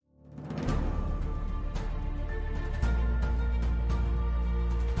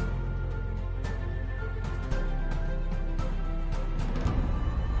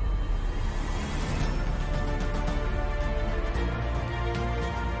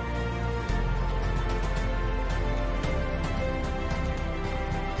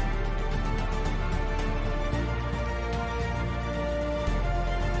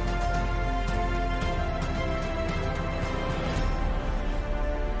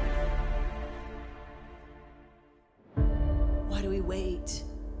Why do we wait?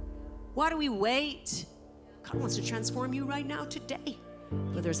 Why do we wait? God wants to transform you right now today.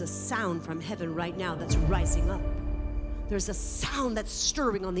 But there's a sound from heaven right now that's rising up. There's a sound that's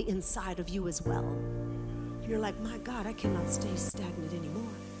stirring on the inside of you as well. You're like, my God, I cannot stay stagnant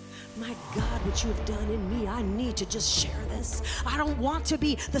anymore. My God, what you have done in me, I need to just share this. I don't want to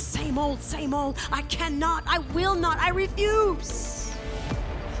be the same old, same old. I cannot, I will not, I refuse.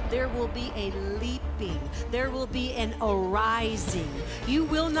 There will be a leaping. There will be an arising. You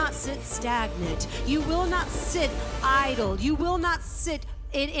will not sit stagnant. You will not sit idle. You will not sit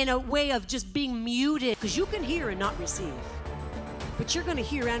in a way of just being muted, because you can hear and not receive. But you're going to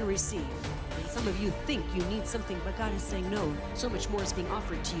hear and receive. And some of you think you need something, but God is saying no. So much more is being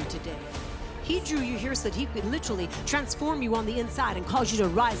offered to you today. He drew you here so that he could literally transform you on the inside and cause you to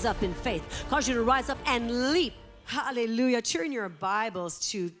rise up in faith, cause you to rise up and leap. Hallelujah. Turn your Bibles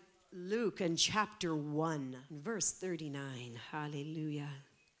to Luke and chapter 1, verse 39. Hallelujah.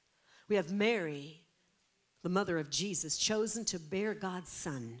 We have Mary, the mother of Jesus, chosen to bear God's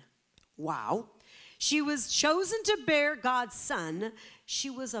son. Wow. She was chosen to bear God's son. She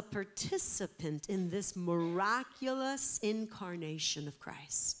was a participant in this miraculous incarnation of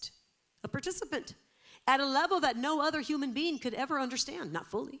Christ. A participant at a level that no other human being could ever understand,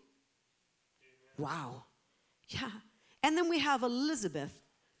 not fully. Wow. Yeah. And then we have Elizabeth.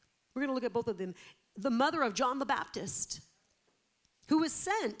 We're going to look at both of them. The mother of John the Baptist, who was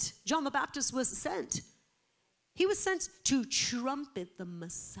sent. John the Baptist was sent. He was sent to trumpet the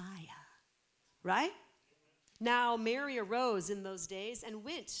Messiah, right? Now Mary arose in those days and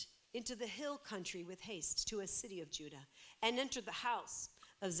went into the hill country with haste to a city of Judah, and entered the house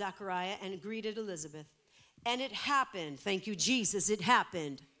of Zechariah and greeted Elizabeth. And it happened, thank you, Jesus, it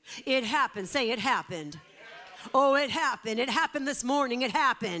happened. It happened, say it happened. Oh, it happened. It happened this morning. It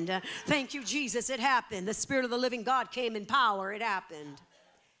happened. Thank you, Jesus. It happened. The Spirit of the living God came in power. It happened.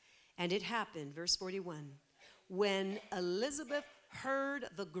 And it happened, verse 41, when Elizabeth heard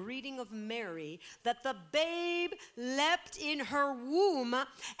the greeting of Mary, that the babe leapt in her womb,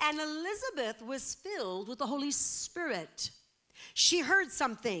 and Elizabeth was filled with the Holy Spirit. She heard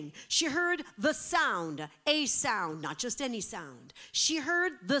something. She heard the sound, a sound, not just any sound. She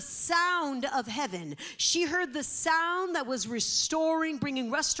heard the sound of heaven. She heard the sound that was restoring, bringing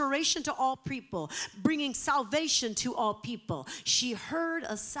restoration to all people, bringing salvation to all people. She heard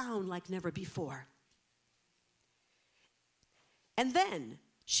a sound like never before. And then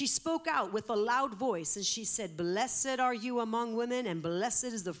she spoke out with a loud voice, and she said, "Blessed are you among women, and blessed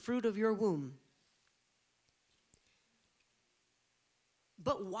is the fruit of your womb."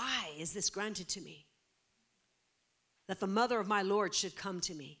 But why is this granted to me, that the mother of my Lord should come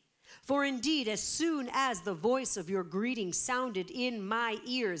to me? For indeed, as soon as the voice of your greeting sounded in my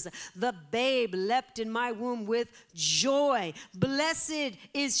ears, the babe leapt in my womb with joy. Blessed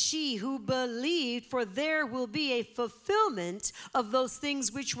is she who believed, for there will be a fulfillment of those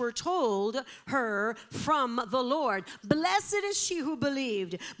things which were told her from the Lord. Blessed is she who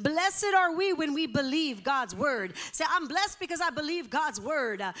believed. Blessed are we when we believe God's word. Say, I'm blessed because I believe God's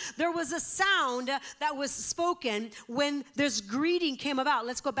word. There was a sound that was spoken when this greeting came about.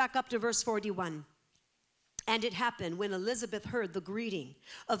 Let's go back up to verse 41. And it happened when Elizabeth heard the greeting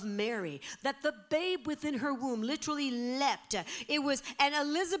of Mary, that the babe within her womb literally leapt. And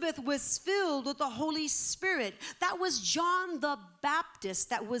Elizabeth was filled with the Holy Spirit. That was John the Baptist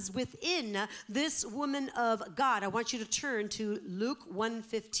that was within this woman of God. I want you to turn to Luke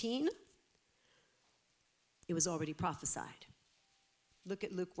 1:15. It was already prophesied. Look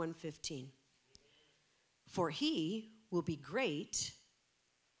at Luke 1:15. For he will be great.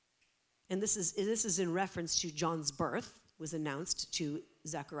 And this is in reference to John's birth, was announced to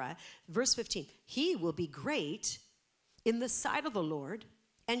Zechariah. Verse 15, he will be great in the sight of the Lord,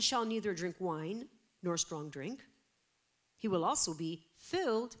 and shall neither drink wine nor strong drink. He will also be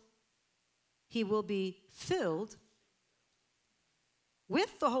filled. He will be filled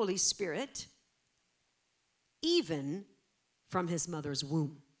with the Holy Spirit, even from his mother's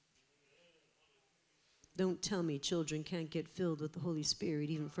womb. Don't tell me children can't get filled with the Holy Spirit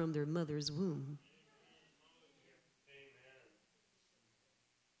even from their mother's womb.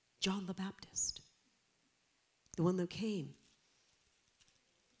 John the Baptist, the one that came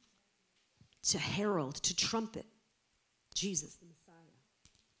to herald, to trumpet Jesus, the Messiah.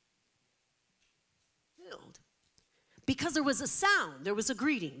 Filled. Because there was a sound, there was a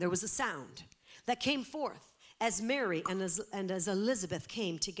greeting, there was a sound that came forth as Mary and as Elizabeth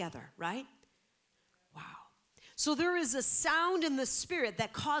came together, right? Wow. So there is a sound in the spirit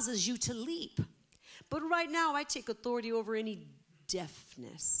that causes you to leap. But right now, I take authority over any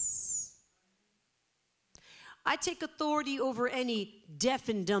deafness. I take authority over any deaf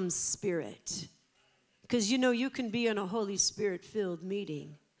and dumb spirit. Because you know you can be in a Holy Spirit-filled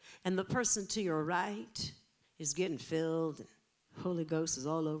meeting, and the person to your right is getting filled, and Holy Ghost is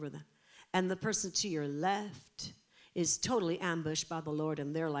all over them. And the person to your left is totally ambushed by the Lord,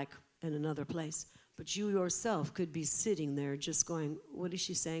 and they're like in another place. But you yourself could be sitting there just going, what is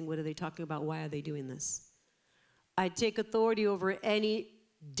she saying? What are they talking about? Why are they doing this? I take authority over any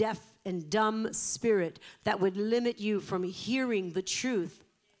deaf and dumb spirit that would limit you from hearing the truth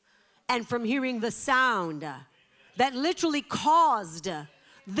and from hearing the sound that literally caused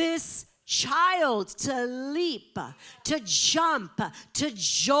this child to leap, to jump, to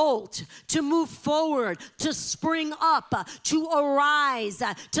jolt, to move forward, to spring up, to arise,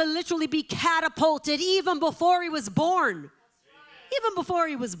 to literally be catapulted even before he was born. Even before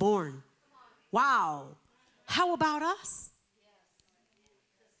he was born. Wow. How about us?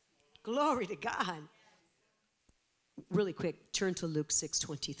 Glory to God. Really quick, turn to Luke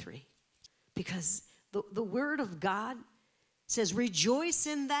 6:23. Because the word of God says, rejoice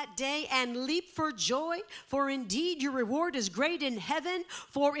in that day and leap for joy, for indeed your reward is great in heaven.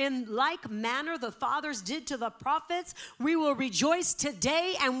 For in like manner the fathers did to the prophets, we will rejoice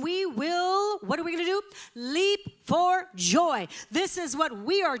today, and we will, what are we going to do? Leap for joy. This is what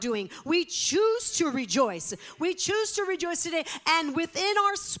we are doing. We choose to rejoice. We choose to rejoice today. And within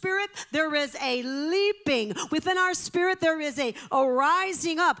our spirit, there is a leaping. Within our spirit, there is a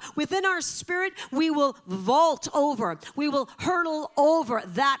rising up. Within our spirit, we will vault over. We will hurdle over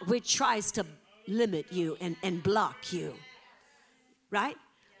that which tries to limit you and block you. Right?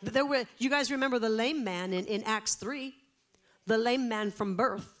 But you guys remember the lame man in Acts 3? The lame man from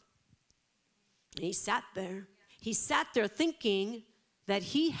birth. He sat there. He sat there thinking that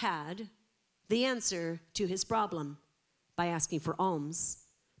he had the answer to his problem by asking for alms.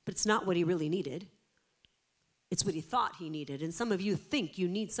 But it's not what he really needed. It's what he thought he needed. And some of you think you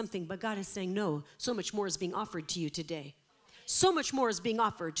need something, but God is saying, no, so much more is being offered to you today. So much more is being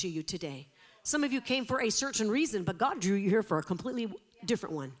offered to you today. Some of you came for a certain reason, but God drew you here for a completely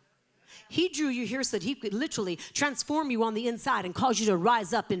different one. He drew you here so that he could literally transform you on the inside and cause you to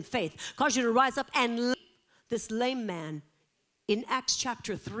rise up in faith, cause you to rise up and this lame man in Acts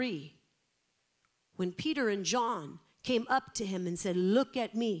chapter 3, when Peter and John came up to him and said, look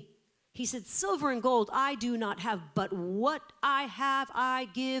at me. He said, silver and gold I do not have, but what I have I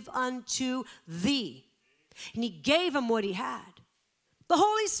give unto thee. And he gave him what he had, the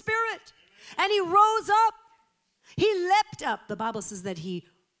Holy Spirit. And he rose up. He leapt up. The Bible says that he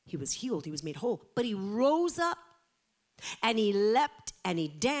was healed. He was made whole. But he rose up and he leapt and he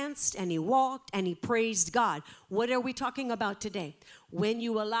danced and he walked and he praised God. What are we talking about today? When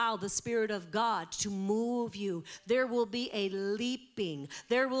you allow the Spirit of God to move you, there will be a leaping.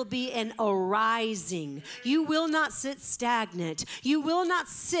 There will be an arising. You will not sit stagnant. You will not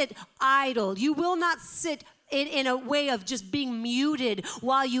sit idle. You will not sit in a way of just being muted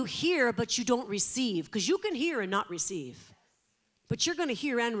while you hear, but you don't receive. Because you can hear and not receive. But you're going to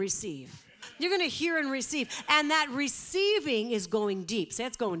hear and receive. You're going to hear and receive. And that receiving is going deep. Say,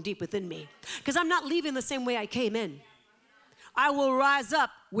 it's going deep within me. Because I'm not leaving the same way I came in. I will rise up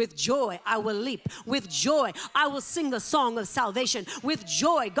with joy. I will leap with joy. I will sing the song of salvation. With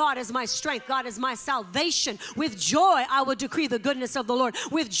joy, God is my strength. God is my salvation. With joy, I will decree the goodness of the Lord.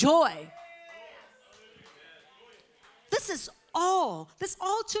 With joy. This all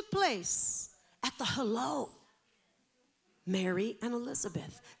took place at the hello. Mary and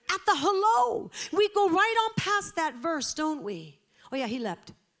Elizabeth. At the hello. We go right on past that verse, don't we? Oh yeah, he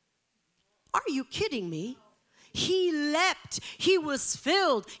leapt. Are you kidding me? He leapt. He was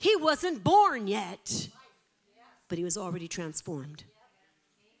filled. He wasn't born yet. But he was already transformed.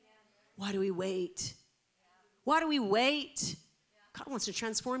 Why do we wait? Why do we wait? God wants to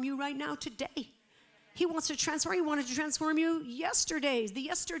transform you right now, today. He wants to transform. He wanted to transform you the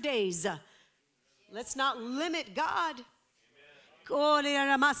yesterdays. Let's not limit God. What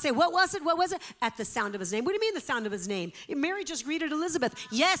was it? At the sound of his name. What do you mean the sound of his name? Mary just greeted Elizabeth.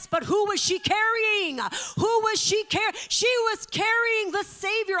 Yes, but who was she carrying? Who was she carrying? She was carrying the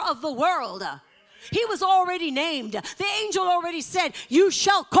Savior of the world. He was already named. The angel already said, you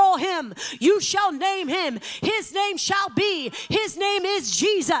shall call him. You shall name him. His name shall be. His name is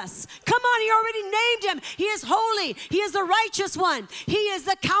Jesus. Come on, he already named him. He is holy. He is the righteous one. He is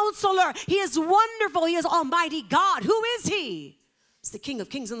the counselor. He is wonderful. He is Almighty God. Who is he? the King of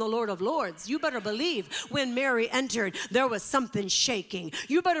Kings and the Lord of Lords. You better believe when Mary entered, there was something shaking.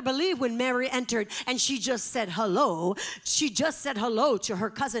 You better believe when Mary entered and she just said hello. She just said hello to her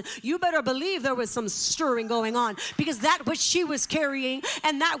cousin. You better believe there was some stirring going on, because that which she was carrying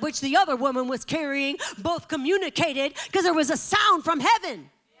and that which the other woman was carrying both communicated, because there was a sound from heaven.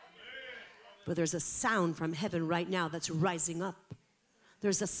 But there's a sound from heaven right now that's rising up.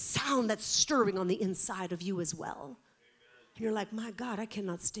 There's a sound that's stirring on the inside of you as well. And you're like, my God, I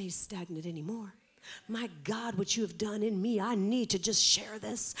cannot stay stagnant anymore. My God, what you have done in me, I need to just share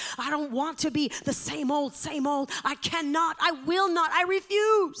this. I don't want to be the same old, same old. I cannot, I will not, I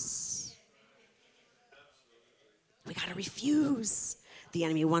refuse. We got to refuse. The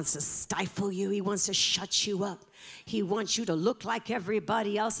enemy wants to stifle you. He wants to shut you up. He wants you to look like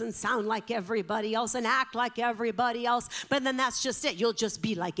everybody else and sound like everybody else and act like everybody else. But then that's just it. You'll just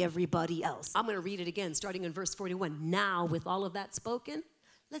be like everybody else. I'm going to read it again, starting in verse 41. Now, with all of that spoken,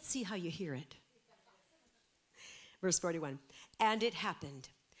 let's see how you hear it. Verse 41. And it happened,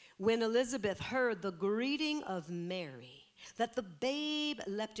 when Elizabeth heard the greeting of Mary, that the babe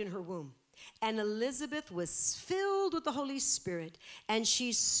leapt in her womb. And Elizabeth was filled with the Holy Spirit, and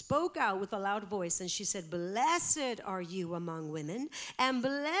she spoke out with a loud voice, and she said, Blessed are you among women, and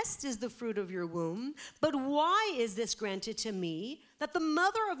blessed is the fruit of your womb. But why is this granted to me, that the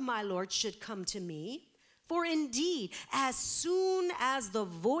mother of my Lord should come to me? For indeed, as soon as the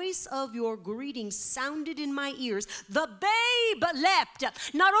voice of your greeting sounded in my ears, the babe leapt.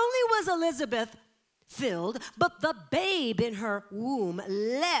 Not only was Elizabeth filled, but the babe in her womb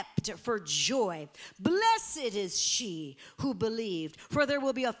leapt for joy. Blessed is she who believed, for there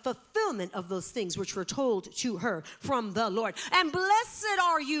will be a fulfillment of those things which were told to her from the Lord. And blessed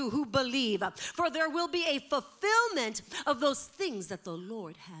are you who believe, for there will be a fulfillment of those things that the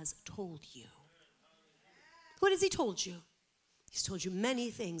Lord has told you. What has he told you? He's told you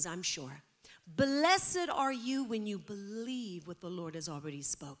many things, I'm sure. Blessed are you when you believe what the Lord has already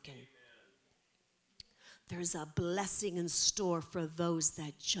spoken. There's a blessing in store for those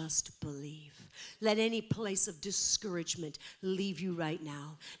that just believe. Let any place of discouragement leave you right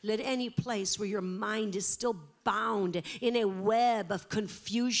now. Let any place where your mind is still bound in a web of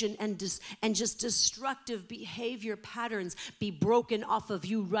confusion and just destructive behavior patterns be broken off of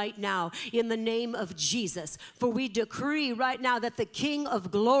you right now in the name of Jesus. For we decree right now that the King of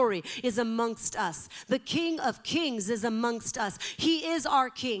glory is amongst us. The King of kings is amongst us. He is our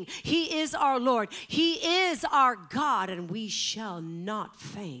King. He is our Lord. He is our God, and we shall not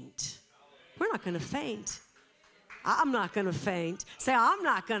faint. We're not going to faint. I'm not going to faint. Say, I'm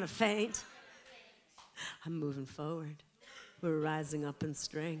not going to faint. I'm moving forward. We're rising up in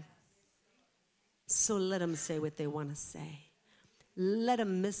strength. So let them say what they want to say. Let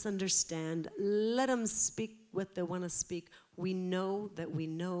them misunderstand. Let them speak what they want to speak. We know that we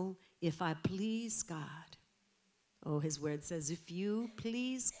know if I please God. Oh, his word says, if you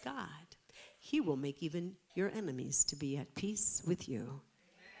please God, he will make even your enemies to be at peace with you.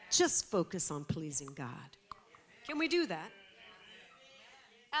 Just focus on pleasing God. Can we do that?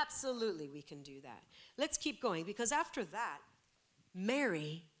 Absolutely, we can do that. Let's keep going, because after that,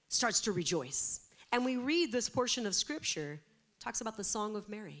 Mary starts to rejoice. And we read this portion of Scripture, talks about the Song of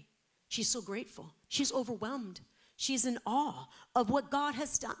Mary. She's so grateful. She's overwhelmed. She's in awe of what God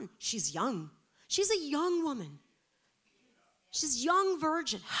has done. She's young. She's a young woman. She's a young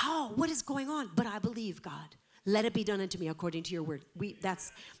virgin. How? What is going on? But I believe, God. Let it be done unto me according to your word.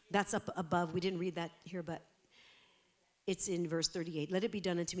 That's up above. We didn't read that here, but it's in verse 38. Let it be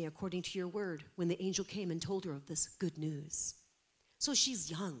done unto me according to your word, when the angel came and told her of this good news. So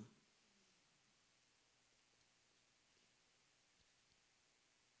she's young.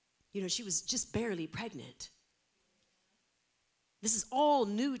 You know, she was just barely pregnant. This is all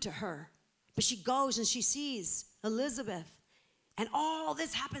new to her. But she goes and she sees Elizabeth. And all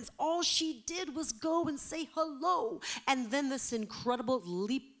this happens. All she did was go and say hello. And then this incredible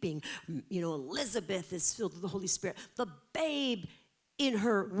leaping. You know, Elizabeth is filled with the Holy Spirit. The babe in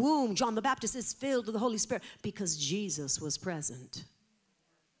her womb, John the Baptist, is filled with the Holy Spirit because Jesus was present.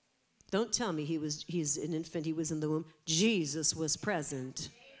 Don't tell me he's an infant, he was in the womb. Jesus was present.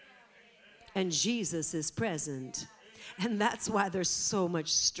 And Jesus is present. And that's why there's so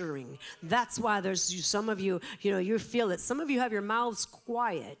much stirring. That's why there's some of you, you feel it. Some of you have your mouths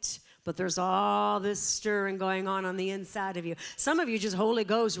quiet, but there's all this stirring going on the inside of you. Some of you just Holy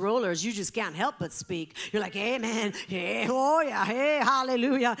Ghost rollers. You just can't help but speak. You're like, amen, hey, oh yeah, hey,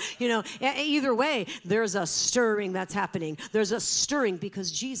 hallelujah. Either way, there's a stirring that's happening. There's a stirring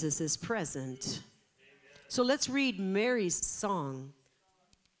because Jesus is present. So let's read Mary's song,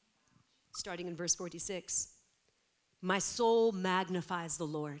 starting in verse 46. My soul magnifies the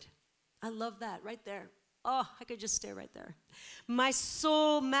Lord. I love that right there. Oh, I could just stay right there. My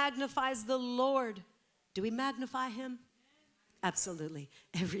soul magnifies the Lord. Do we magnify him? Absolutely.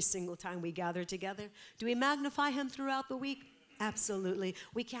 Every single time we gather together. Do we magnify him throughout the week? Absolutely.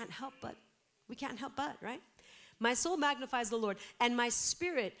 We can't help but, right? My soul magnifies the Lord, and my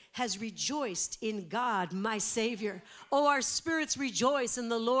spirit has rejoiced in God, my Savior. Oh, our spirits rejoice in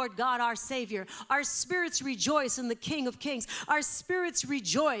the Lord God, our Savior. Our spirits rejoice in the King of Kings. Our spirits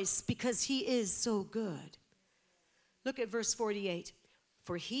rejoice because he is so good. Look at verse 48.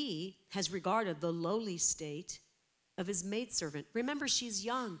 For he has regarded the lowly state of his maidservant. Remember, she's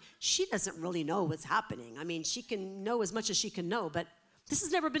young. She doesn't really know what's happening. I mean, she can know as much as she can know, but this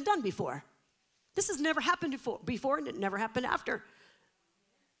has never been done before. This has never happened before, and it never happened after.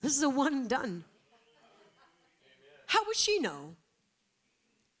 This is a one and done. How would she know?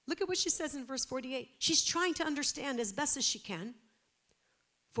 Look at what she says in verse 48. She's trying to understand as best as she can.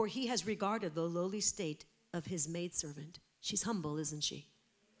 For he has regarded the lowly state of his maidservant. She's humble, isn't she?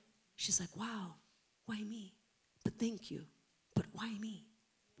 She's like, wow, why me? But thank you. But why me?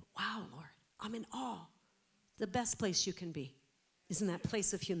 But wow, Lord, I'm in awe. The best place you can be is in that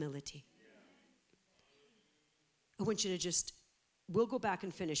place of humility. I want you to we'll go back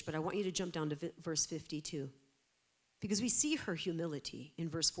and finish, but I want you to jump down to verse 52. Because we see her humility in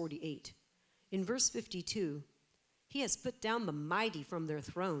verse 48. In verse 52, he has put down the mighty from their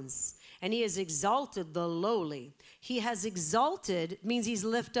thrones, and he has exalted the lowly. He has exalted, means he's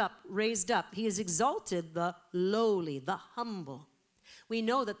raised up. He has exalted the lowly, the humble. We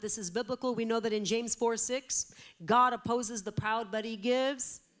know that this is biblical. We know that in James 4:6, God opposes the proud, but he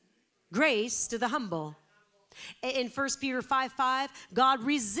gives grace to the humble. In 1 Peter 5:5, God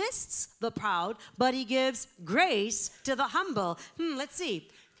resists the proud, but he gives grace to the humble. Let's see.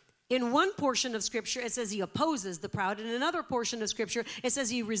 In one portion of Scripture, it says he opposes the proud. In another portion of Scripture, it says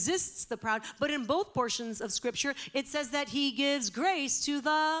he resists the proud. But in both portions of Scripture, it says that he gives grace to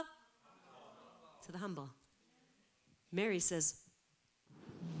the humble. Mary says,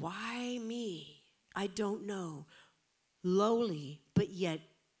 why me? I don't know. Lowly, but yet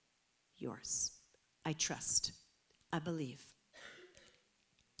yours. I trust. I believe.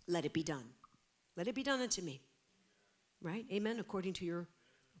 Let it be done. Let it be done unto me. Right? Amen. According to your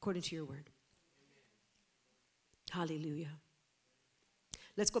word. Hallelujah.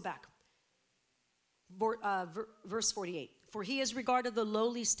 Let's go back. Verse 48. For he has regarded the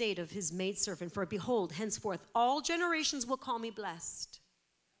lowly state of his maidservant. For behold, henceforth all generations will call me blessed.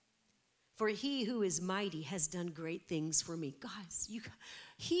 For he who is mighty has done great things for me. Guys,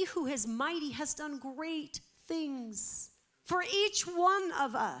 he who is mighty has done great things for each one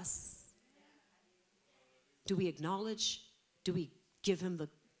of us. Do we acknowledge? Do we give him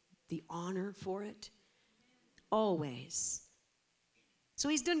the honor for it? Always. So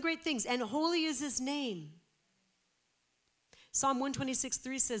he's done great things, and holy is his name. Psalm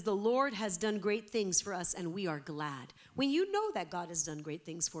 126:3 says, the Lord has done great things for us, and we are glad. When you know that God has done great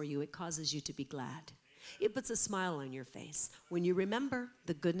things for you, it causes you to be glad. It puts a smile on your face. When you remember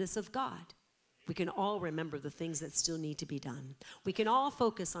the goodness of God, we can all remember the things that still need to be done. We can all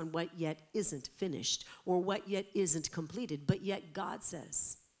focus on what yet isn't finished or what yet isn't completed, but yet God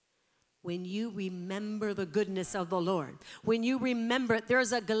says, when you remember the goodness of the Lord, when you remember it,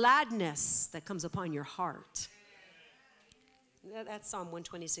 there's a gladness that comes upon your heart. That's Psalm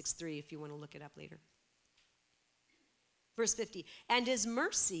 126:3 if you want to look it up later. Verse 50, and his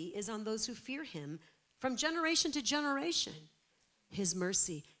mercy is on those who fear him from generation to generation. His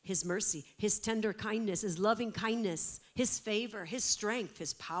mercy, his tender kindness, his loving kindness, his favor, his strength,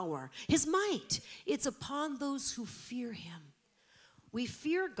 his power, his might. It's upon those who fear him. We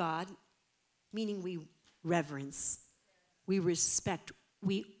fear God, meaning we reverence, we respect,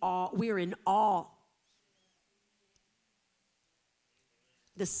 we are in awe.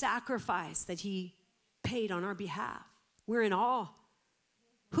 The sacrifice that he paid on our behalf. We're in awe.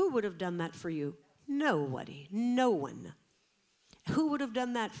 Who would have done that for you? Nobody. No one. Who would have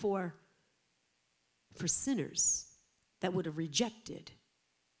done that for sinners that would have rejected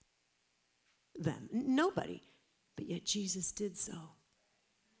them? Nobody. But yet Jesus did so.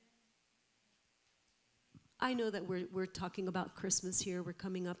 I know that we're talking about Christmas here. We're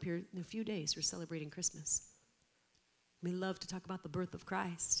coming up here in a few days. We're celebrating Christmas. We love to talk about the birth of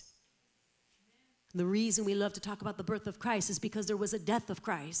Christ. And the reason we love to talk about the birth of Christ is because there was a death of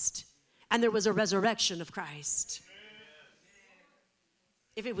Christ and there was a resurrection of Christ.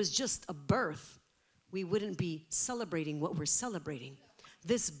 If it was just a birth, we wouldn't be celebrating what we're celebrating.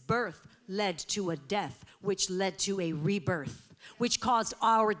 This birth led to a death, which led to a rebirth, which caused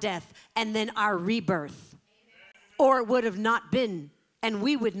our death and then our rebirth. or it would have not been, and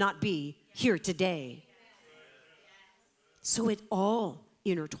we would not be here today. So it all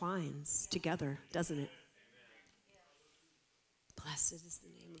intertwines together, doesn't it? Blessed is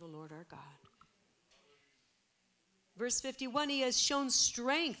the name of the Lord our God. Verse 51, he has shown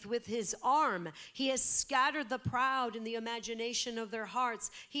strength with his arm. He has scattered the proud in the imagination of their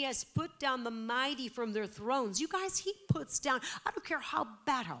hearts. He has put down the mighty from their thrones. You guys, he puts down, I don't care how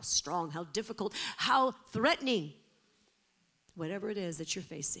bad, how strong, how difficult, how threatening, whatever it is that you're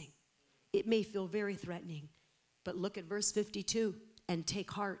facing. It may feel very threatening, but look at verse 52 and take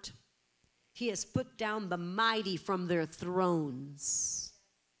heart. He has put down the mighty from their thrones.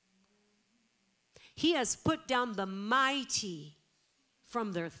 He has put down the mighty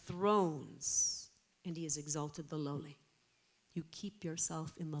from their thrones, and he has exalted the lowly. You keep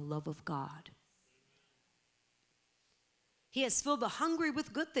yourself in the love of God. He has filled the hungry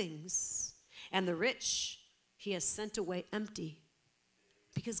with good things, and the rich he has sent away empty,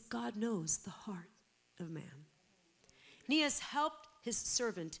 because God knows the heart of man. And he has helped his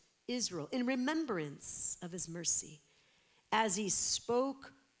servant Israel in remembrance of his mercy, as he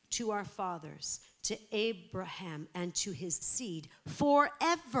spoke to our fathers, to Abraham and to his seed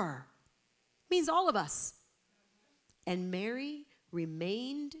forever. Means all of us. And Mary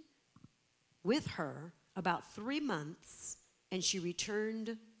remained with her about 3 months, and she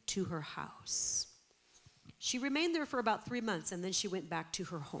returned to her house. She remained there for about 3 months, and then she went back to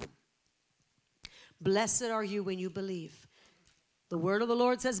her home. Blessed are you when you believe. The word of the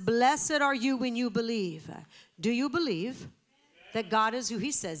Lord says, blessed are you when you believe. Do you believe that God is who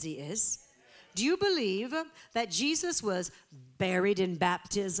he says he is? Do you believe that Jesus was buried in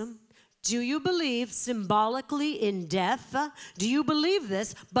baptism? Do you believe symbolically in death? Do you believe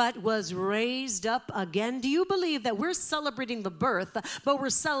this, but was raised up again? Do you believe that we're celebrating the birth, but we're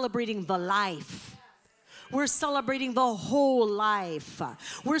celebrating the life? We're celebrating the whole life.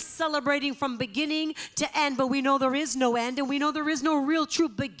 We're celebrating from beginning to end, but we know there is no end, and we know there is no real true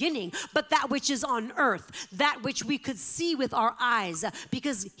beginning, but that which is on earth, that which we could see with our eyes,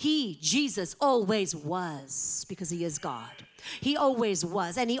 because he, Jesus, always was, because he is God. He always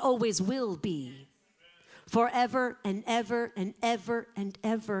was, and he always will be, forever and ever and ever and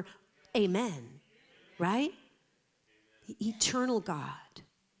ever. Amen. Right? The eternal God.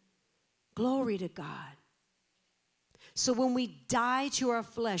 Glory to God. So when we die to our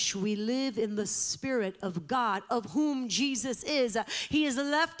flesh, we live in the Spirit of God, of whom Jesus is. He has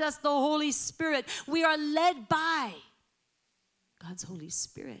left us the Holy Spirit. We are led by God's Holy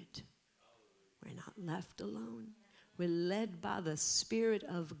Spirit. We're not left alone. We're led by the Spirit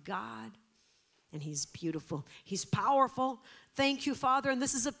of God. And he's beautiful. He's powerful. Thank you, Father. And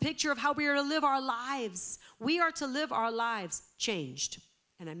this is a picture of how we are to live our lives. We are to live our lives changed.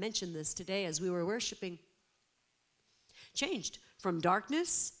 And I mentioned this today as we were worshiping. Changed from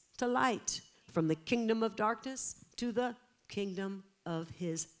darkness to light, from the kingdom of darkness to the kingdom of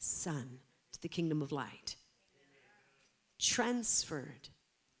his Son, to the kingdom of light. Transferred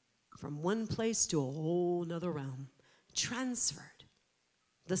from one place to a whole nother realm. Transferred.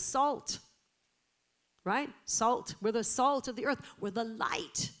 The salt, right? Salt. We're the salt of the earth. We're the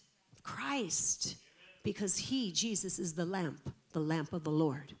light of Christ, because he, Jesus, is the lamp of the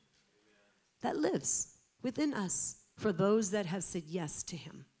Lord that lives within us. For those that have said yes to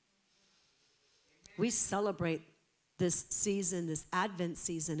him. We celebrate this season, this Advent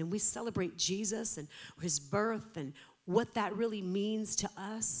season, and we celebrate Jesus and his birth and what that really means to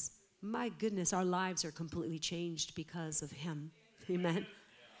us. My goodness, our lives are completely changed because of him. Amen.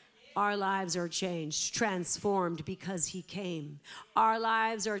 Our lives are changed, transformed because he came. Our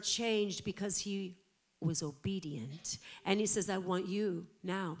lives are changed because he was obedient. And he says, I want you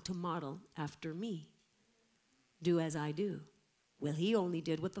now to model after me. Do as I do. Well, he only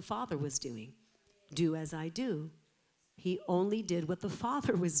did what the Father was doing. Do as I do. He only did what the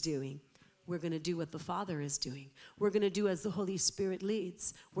Father was doing. We're going to do what the Father is doing. We're going to do as the Holy Spirit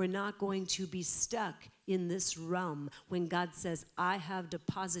leads. We're not going to be stuck in this realm when God says, I have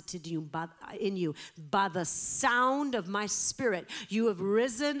deposited in you by the sound of my Spirit. You have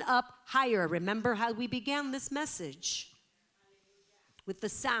risen up higher. Remember how we began this message? With the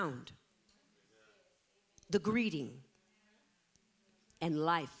sound. The greeting, and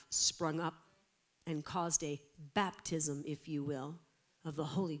life sprung up and caused a baptism, if you will, of the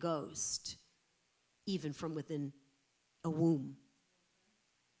Holy Ghost, even from within a womb.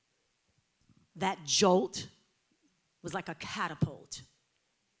 That jolt was like a catapult.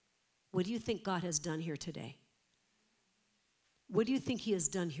 What do you think God has done here today? What do you think he has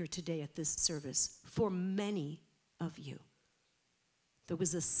done here today at this service for many of you? There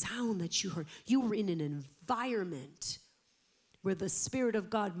was a sound that you heard. You were in an environment where the Spirit of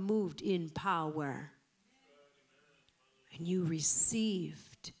God moved in power. And you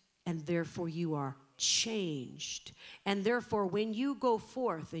received, and therefore you are changed. And therefore, when you go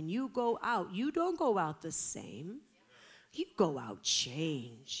forth and you go out, you don't go out the same. You go out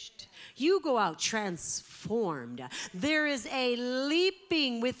changed. You go out transformed. There is a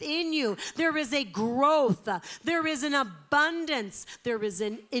leaping within you. There is a growth. There is an abundance. There is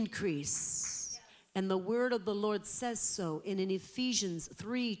an increase. And the word of the Lord says so in Ephesians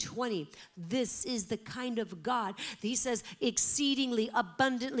 3:20. This is the kind of God. He says exceedingly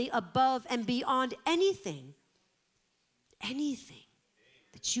abundantly above and beyond anything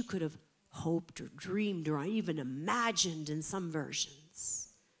that you could have hoped or dreamed or even imagined in some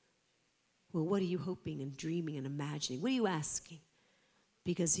versions. Well, what are you hoping and dreaming and imagining? What are you asking?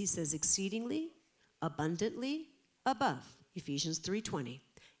 Because he says exceedingly, abundantly, above. Ephesians 3:20.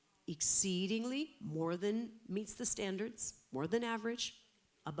 Exceedingly, more than meets the standards, more than average,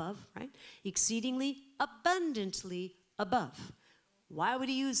 above, right? Exceedingly, abundantly, above. Why would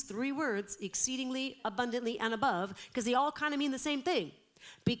he use three words, exceedingly, abundantly, and above? Because they all kind of mean the same thing.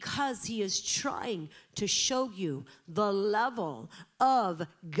 Because he is trying to show you the level of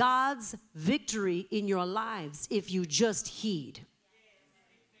God's victory in your lives if you just heed.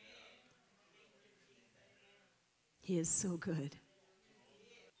 He is so good.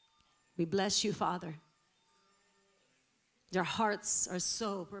 We bless you, Father. Our hearts are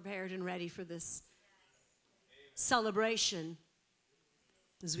so prepared and ready for this celebration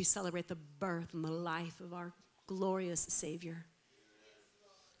as we celebrate the birth and the life of our glorious Savior.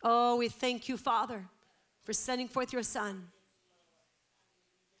 Oh, we thank you, Father, for sending forth your Son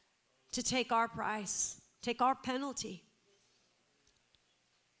to take our price, take our penalty.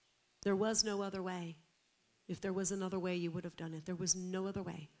 There was no other way. If there was another way, you would have done it. There was no other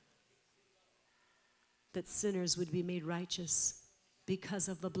way that sinners would be made righteous because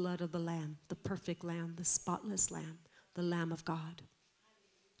of the blood of the Lamb, the perfect Lamb, the spotless Lamb, the Lamb of God.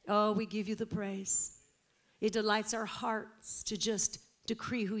 Oh, we give you the praise. It delights our hearts to just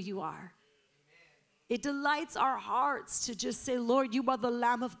decree who you are. It delights our hearts to just say, Lord, you are the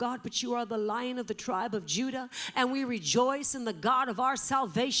Lamb of God, but you are the Lion of the tribe of Judah. And we rejoice in the God of our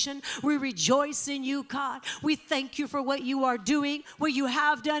salvation. We rejoice in you, God. We thank you for what you are doing, what you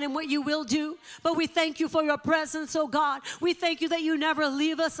have done, and what you will do. But we thank you for your presence, oh God. We thank you that you never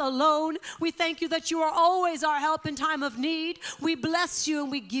leave us alone. We thank you that you are always our help in time of need. We bless you and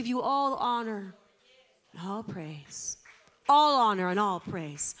we give you all honor and all praise. All honor and all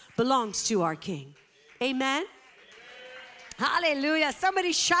praise belongs to our King. Amen. Hallelujah.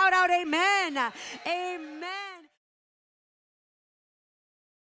 Somebody shout out amen. Amen.